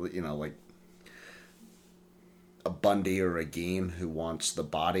to, like a Bundy or a Gein who wants the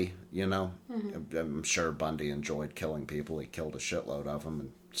body, Mm-hmm. I'm sure Bundy enjoyed killing people. He killed a shitload of them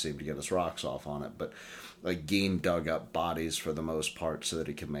and seemed to get his rocks off on it. But like Gein dug up bodies for the most part so that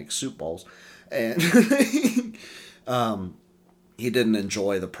he could make soup bowls. And he didn't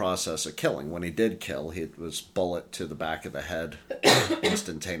enjoy the process of killing. When he did kill, it was bullet to the back of the head,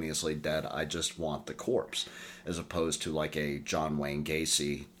 instantaneously dead. I just want the corpse, as opposed to like a John Wayne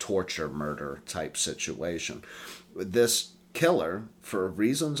Gacy torture murder type situation. This killer, for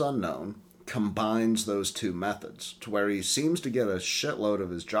reasons unknown, combines those two methods to where he seems to get a shitload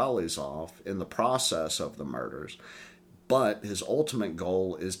of his jollies off in the process of the murders, but his ultimate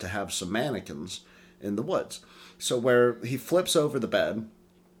goal is to have some mannequins in the woods. So where he flips over the bed,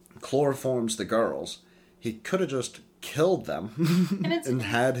 chloroforms the girls, he could have just killed them and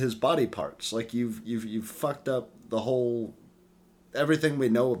had his body parts. Like you've fucked up the whole everything we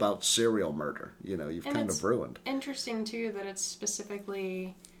know about serial murder. You've kind of ruined. Interesting too that it's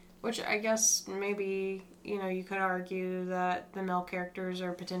specifically, which I guess maybe you could argue that the male characters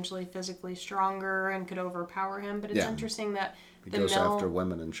are potentially physically stronger and could overpower him, but it's interesting that he goes after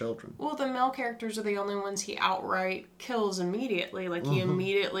women and children. Well, the male characters are the only ones he outright kills immediately. Like, he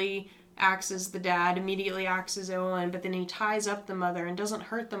immediately axes the dad, immediately axes Owen, but then he ties up the mother and doesn't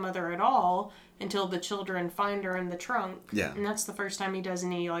hurt the mother at all until the children find her in the trunk. Yeah. And that's the first time he does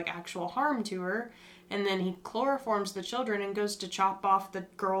any, actual harm to her. And then he chloroforms the children and goes to chop off the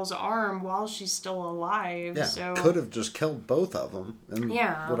girl's arm while she's still alive. Yeah, so could have just killed both of them and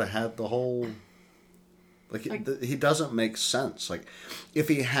would have had the whole... he doesn't make sense. Like, if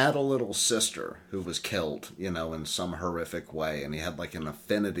he had a little sister who was killed, in some horrific way, and he had, an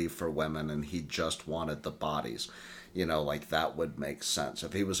affinity for women, and he just wanted the bodies, that would make sense.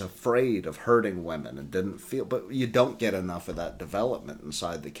 If he was afraid of hurting women and didn't feel... But you don't get enough of that development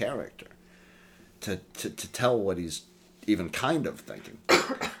inside the character to tell what he's even kind of thinking.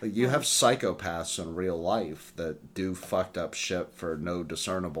 You have psychopaths in real life that do fucked up shit for no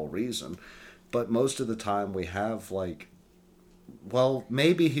discernible reason. But most of the time we have,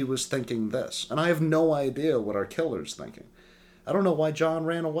 maybe he was thinking this. And I have no idea what our killer's thinking. I don't know why John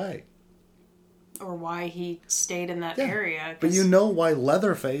ran away. Or why he stayed in that area. But you know why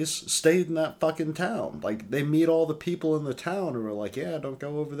Leatherface stayed in that fucking town. They meet all the people in the town who are like, yeah, don't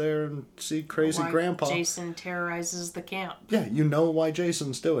go over there and see crazy grandpa. Jason terrorizes the camp. Yeah, you know why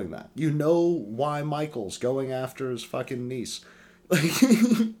Jason's doing that. You know why Michael's going after his fucking niece.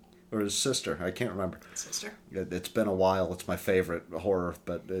 Or his sister. I can't remember. Sister. It's been a while. It's my favorite horror,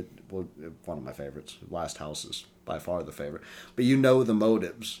 but one of my favorites. Last House is by far the favorite. But you know the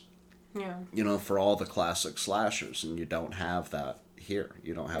motives. Yeah. For all the classic slashers, and you don't have that here.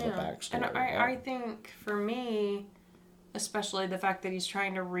 You don't have a backstory. And I think, for me, especially the fact that he's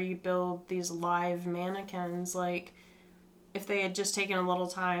trying to rebuild these live mannequins, if they had just taken a little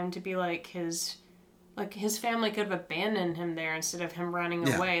time to be his like, his family could have abandoned him there instead of him running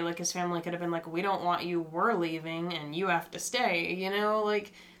away. Like, his family could have been like, we don't want you, we're leaving, and you have to stay, you know?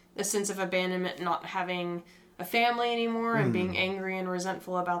 Like, a sense of abandonment, not having a family anymore, and being angry and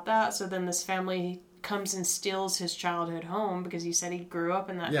resentful about that. So then this family comes and steals his childhood home, because he said he grew up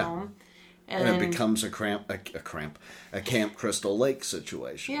in that home. And it becomes a Camp Crystal Lake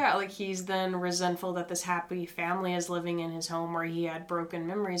situation. Yeah, like, he's then resentful that this happy family is living in his home where he had broken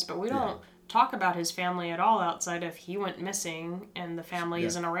memories, but we don't talk about his family at all outside of he went missing and the family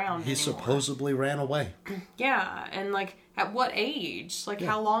isn't around He anymore. supposedly ran away. Yeah, and, like, at what age? Like,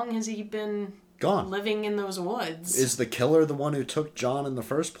 how long has he been gone living in those woods? Is the killer the one who took John in the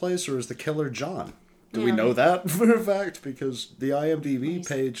first place, or is the killer John? Do we know that for a fact? Because the IMDb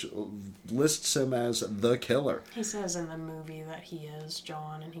page lists him as the killer. He says in the movie that he is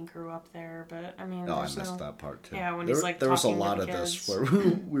John and he grew up there, but I mean, I missed that part too. Yeah, when he's like there was a talking lot to of the this kids.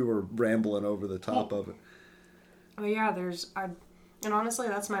 where we were rambling over the top of it. Oh yeah, and honestly,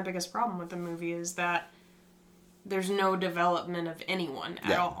 that's my biggest problem with the movie is that there's no development of anyone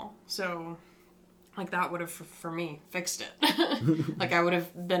at all. So, like, that would have for me fixed it. Like, I would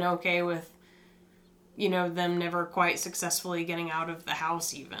have been okay with, you know, them never quite successfully getting out of the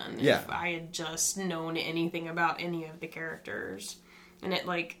house even. If I had just known anything about any of the characters. And it,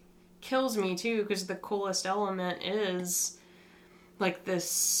 like, kills me, too, because the coolest element is, like,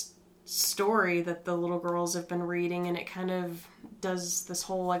 this story that the little girls have been reading, and it kind of does this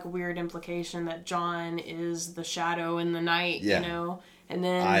whole, like, weird implication that John is the shadow in the night, you know? And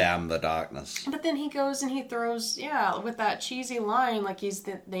then I am the darkness. But then he goes and he throws, with that cheesy line, like,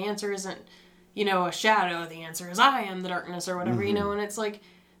 the answer isn't, you know, a shadow, the answer is I am the darkness or whatever, you know, and it's like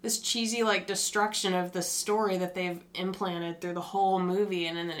this cheesy, like, destruction of the story that they've implanted through the whole movie,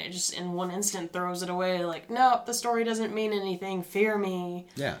 and then it just in one instant throws it away, like, nope, the story doesn't mean anything, fear me.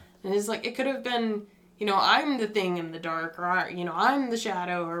 Yeah. And it's like, it could have been, you know, I'm the thing in the dark, or, you know, I'm the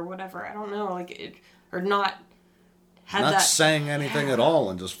shadow, or whatever, I don't know, like, it, or not had not that, saying anything at all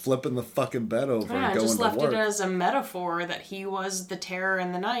and just flipping the fucking bed over and going just to left work. it as a metaphor that he was the terror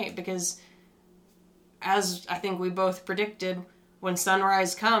in the night, because as I think we both predicted, when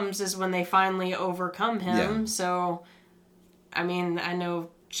sunrise comes is when they finally overcome him. So, I mean, I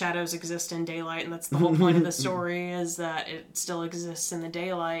know shadows exist in daylight, and that's the whole point of the story, is that it still exists in the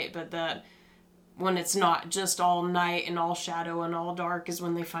daylight, but that when it's not just all night and all shadow and all dark is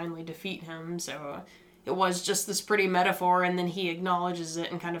when they finally defeat him. So it was just this pretty metaphor, and then he acknowledges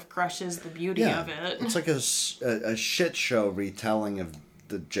it and kind of crushes the beauty of it. It's like a shit show retelling of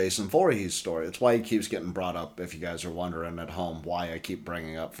the Jason Voorhees story. It's why he keeps getting brought up, if you guys are wondering at home why I keep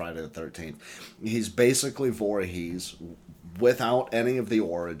bringing up Friday the 13th. He's basically Voorhees without any of the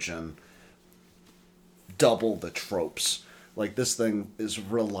origin, double the tropes. Like, this thing is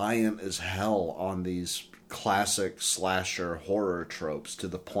reliant as hell on these classic slasher horror tropes to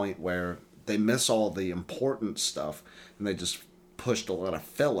the point where they miss all the important stuff and they just pushed a lot of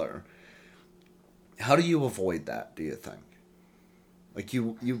filler. How do you avoid that, do you think? Like,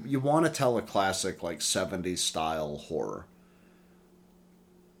 you want to tell a classic, like, 70s style horror.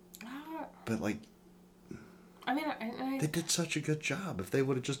 But, like, I mean, they did such a good job. If they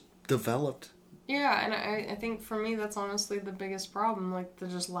would have just developed. Yeah, and I think for me that's honestly the biggest problem, like, the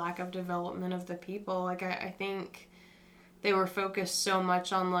just lack of development of the people. Like, I think they were focused so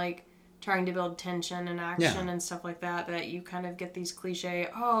much on, like, trying to build tension and action and stuff like that, that you kind of get these cliche,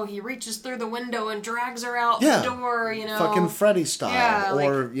 oh, he reaches through the window and drags her out the door, you know. Fucking Freddy style. Yeah,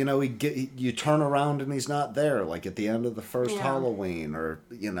 or, you know, you turn around and he's not there, like at the end of the first Halloween, or,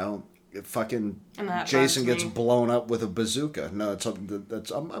 you know, fucking Jason gets blown up with a bazooka. No,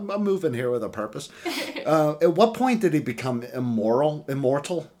 I'm moving here with a purpose. At what point did he become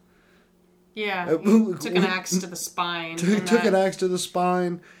immortal? Yeah, took an axe to the spine. Took an axe to the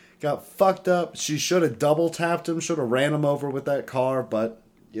spine. Got fucked up. She should have double tapped him, should have ran him over with that car, but,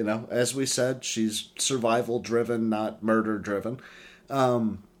 you know, as we said, she's survival driven, not murder driven.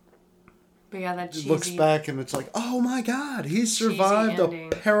 But yeah, that cheesy... looks back and it's like, oh my god, he survived a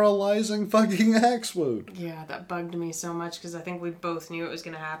paralyzing fucking axe wound. Yeah, that bugged me so much, because I think we both knew it was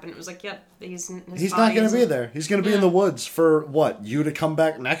going to happen. It was like, yep, he's not going to be there. He's going to be in the woods for, what, you to come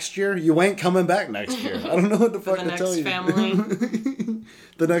back next year? You ain't coming back next year. I don't know what the fuck to tell you. Family.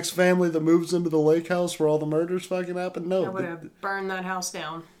 The next family that moves into the lake house where all the murders fucking happen? No. I would have burned that house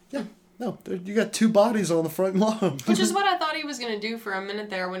down. Yeah. No, you got 2 bodies on the front lawn. Which is what I thought he was going to do for a minute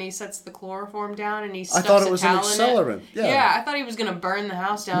there when he sets the chloroform down and he stuffs I thought it was a an towel accelerant. in it. Yeah, I thought he was going to burn the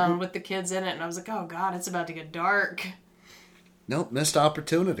house down with the kids in it, and I was like, oh god, it's about to get dark. Nope, missed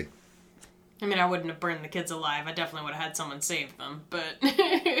opportunity. I mean, I wouldn't have burned the kids alive. I definitely would have had someone save them, but...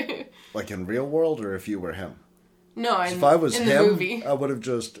 Like in real world, or if you were him? No, If I was in him, the movie. I would have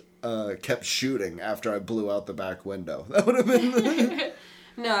just kept shooting after I blew out the back window. That would have been...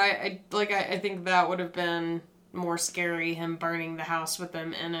 No, I think that would have been more scary, him burning the house with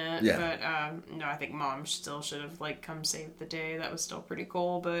them in it. Yeah. But, no, I think Mom still should have, like, come save the day. That was still pretty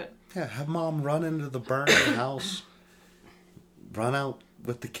cool, but... Yeah, have Mom run into the burning house. Run out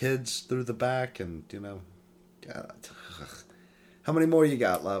with the kids through the back and, God. How many more you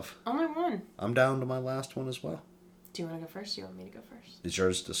got, love? Only one. I'm down to my last one as well. Do you want to go first? Do you want me to go first? Is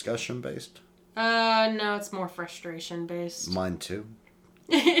yours discussion-based? No, it's more frustration-based. Mine too.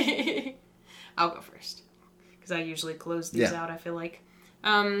 I'll go first. Because I usually close these out, I feel like.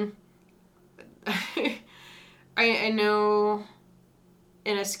 I know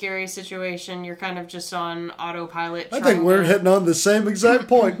in a scary situation, you're kind of just on autopilot. I think we're hitting on the same exact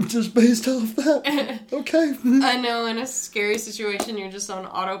point, just based off that. Okay. I know in a scary situation, you're just on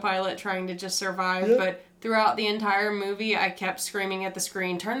autopilot trying to just survive, but throughout the entire movie, I kept screaming at the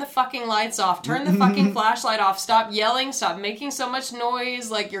screen, turn the fucking lights off, turn the fucking flashlight off, stop yelling, stop making so much noise,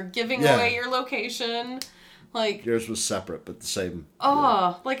 like you're giving away your location. Like, yours was separate, but the same.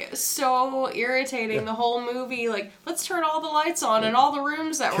 Like, so irritating, the whole movie. Like, let's turn all the lights on in all the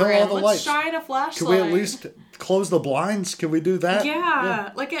rooms that Kill we're all in. the Let's lights. shine a flashlight. Can we at least close the blinds? Can we do that?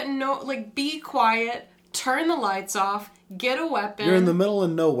 Yeah. Like, be quiet, turn the lights off, get a weapon. You're in the middle of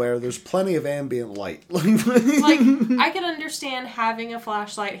nowhere. There's plenty of ambient light. Like, I can understand having a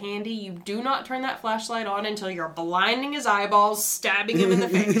flashlight handy. You do not turn that flashlight on until you're blinding his eyeballs, stabbing him in the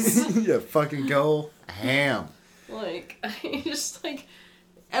face. Yeah, fucking go ham. Like, I just, like,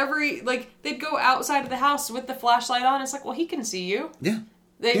 they'd go outside of the house with the flashlight on. It's like, well, he can see you. Yeah.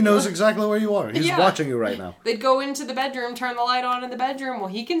 He knows exactly where you are. He's watching you right now. They'd go into the bedroom, turn the light on in the bedroom. Well,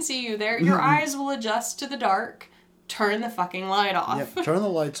 he can see you there. Your eyes will adjust to the dark. Turn the fucking light off. Yeah, turn the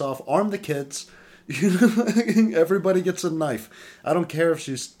lights off. Arm the kids. Everybody gets a knife. I don't care if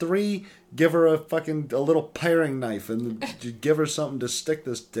she's 3. Give her a little paring knife and give her something to stick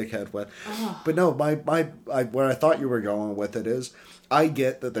this dickhead with. But no, where I thought you were going with it is, I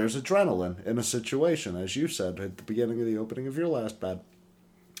get that there's adrenaline in a situation, as you said at the beginning of the opening of your last bad.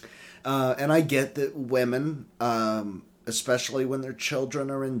 And I get that women, especially when their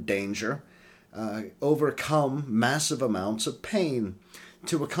children are in danger, overcome massive amounts of pain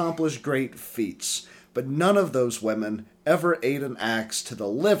to accomplish great feats. But none of those women ever ate an axe to the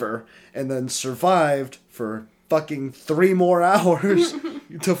liver and then survived for fucking 3 more hours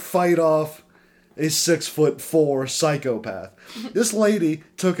to fight off a 6'4" psychopath. This lady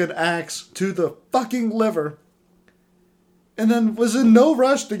took an axe to the fucking liver and then was in no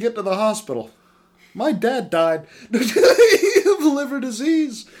rush to get to the hospital. My dad died of liver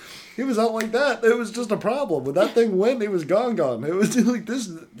disease. He was out like that. It was just a problem. When that thing went, he was gone. It was like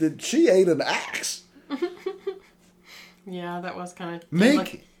this. She ate an axe. Yeah, that was kind of...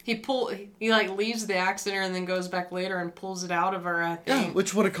 He leaves the axe in her and then goes back later and pulls it out of her, I think. Yeah,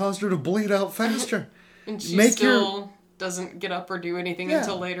 which would have caused her to bleed out faster. And she still doesn't get up or do anything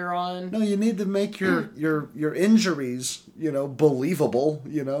until later on. No, you need to make your injuries, believable,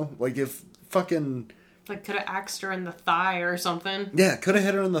 Like if fucking... Like, could have axed her in the thigh or something. Yeah, could have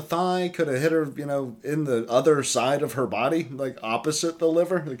hit her in the thigh, could have hit her, in the other side of her body, like opposite the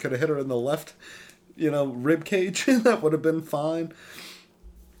liver. It could have hit her in the left, rib cage. That would have been fine.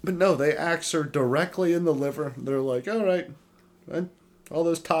 But no, they axe her directly in the liver. They're like, all right, all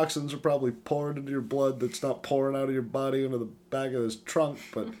those toxins are probably pouring into your blood that's not pouring out of your body into the back of this trunk,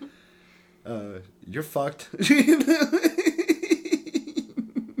 but you're fucked.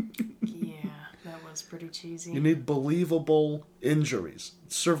 Pretty cheesy. You need believable injuries,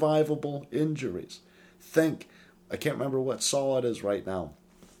 survivable injuries. Think, I can't remember what saw it is right now,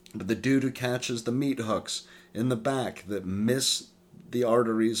 but the dude who catches the meat hooks in the back that miss the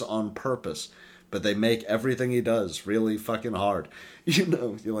arteries on purpose, but they make everything he does really fucking hard.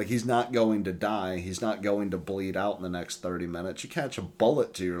 You're like, he's not going to die. He's not going to bleed out in the next 30 minutes. You catch a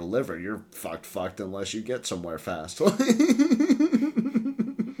bullet to your liver, you're fucked unless you get somewhere fast.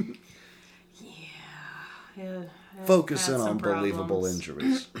 Focus in on believable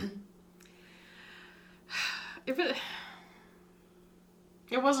injuries. It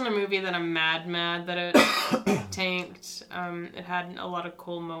wasn't a movie that I'm mad that it tanked. It had a lot of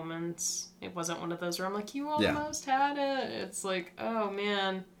cool moments. It wasn't one of those where I'm like, you almost had it. It's like, oh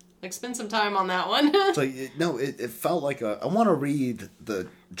man, like spend some time on that one. So it felt like I want to read the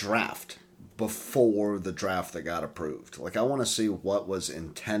draft before the draft that got approved. Like I want to see what was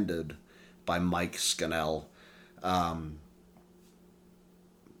intended by Mike Scannell.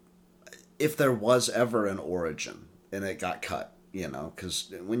 If there was ever an origin and it got cut, You know,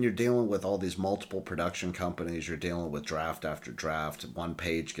 because when you're dealing with all these multiple production companies, you're dealing with draft after draft. One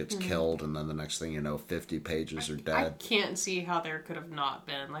page gets killed, and then the next thing you know, 50 pages are dead. I can't see how there could have not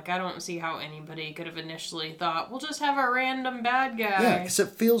been. Like, I don't see how anybody could have initially thought, we'll just have a random bad guy. Yeah, because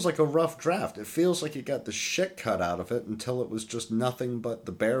it feels like a rough draft. It feels like you got the shit cut out of it until it was just nothing but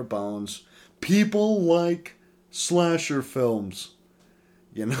the bare bones. People like slasher films.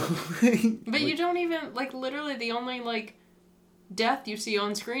 You know? But you don't even, like, literally the only, like, death you see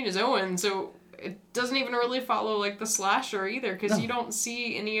on screen is Owen, so it doesn't even really follow, like, the slasher either, because you don't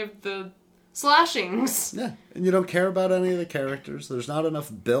see any of the slashings. Yeah, and you don't care about any of the characters. There's not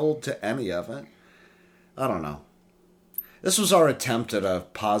enough build to any of it. I don't know. This was our attempt at a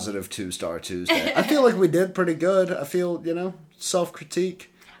positive 2-star Tuesday. I feel like we did pretty good. I feel, you know,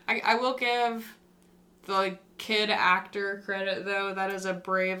 self-critique. I will give the kid actor credit, though. That is a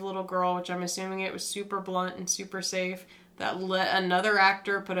brave little girl, which I'm assuming it was super blunt and super safe, that let another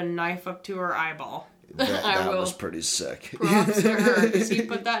actor put a knife up to her eyeball. That was pretty sick. Props to her, because he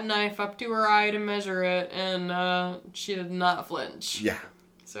put that knife up to her eye to measure it, and she did not flinch. Yeah.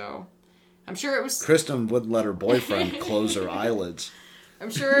 So, I'm sure it was... Kristen wouldn't let her boyfriend close her eyelids.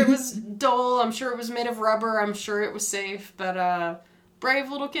 I'm sure it was dull, I'm sure it was made of rubber, I'm sure it was safe, but, brave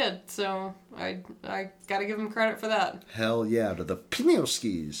little kid, so I gotta give him credit for that. Hell yeah, to the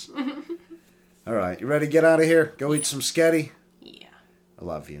Pinioskis. Alright, you ready to get out of here? Go eat some sketty? Yeah. I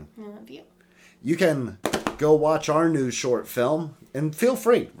love you. I love you. You can go watch our new short film, and feel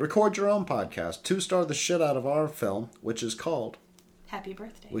free, record your own podcast. 2-star the shit out of our film, which is called Happy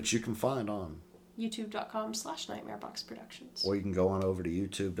Birthday. Which you can find on youtube.com/NightmareBoxProductions. Or you can go on over to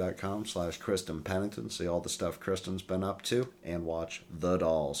youtube.com/Kristen Pennington, see all the stuff Kristen's been up to, and watch The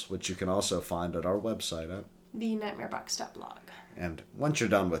Dolls, which you can also find at our website at TheNightmareBox.blog. And once you're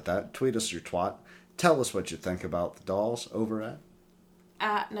done with that, tweet us your twat. Tell us what you think about The Dolls over at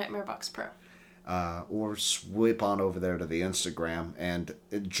NightmareBoxPro. Or sweep on over there to the Instagram and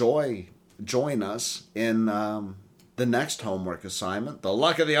join us in the next homework assignment, The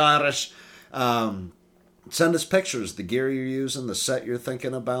Luck of the Irish. Send us pictures, the gear you're using, the set you're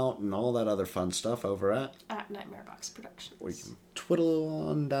thinking about, and all that other fun stuff over at NightmareBox Productions. Or you can twiddle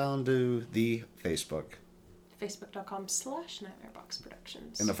on down to the Facebook. Facebook.com/NightmareBox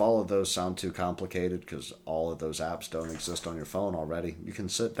Productions. And if all of those sound too complicated, because all of those apps don't exist on your phone already, you can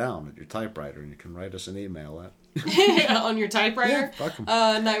sit down at your typewriter and you can write us an email at... On your typewriter? Yeah, fuck 'em.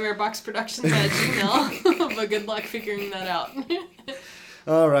 NightmareBoxProductions@gmail. But good luck figuring that out.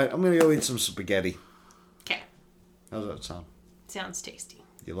 Alright, I'm going to go eat some spaghetti. Okay. How's that sound? Sounds tasty.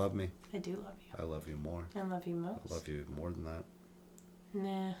 You love me? I do love you. I love you more. I love you most. I love you more than that.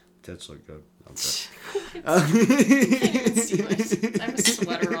 Nah. Tits look good. I can't see my... I have a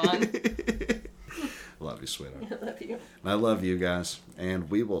sweater on. Love you, sweetheart. I love you. I love you guys. And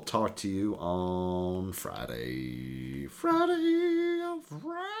we will talk to you on Friday. Friday.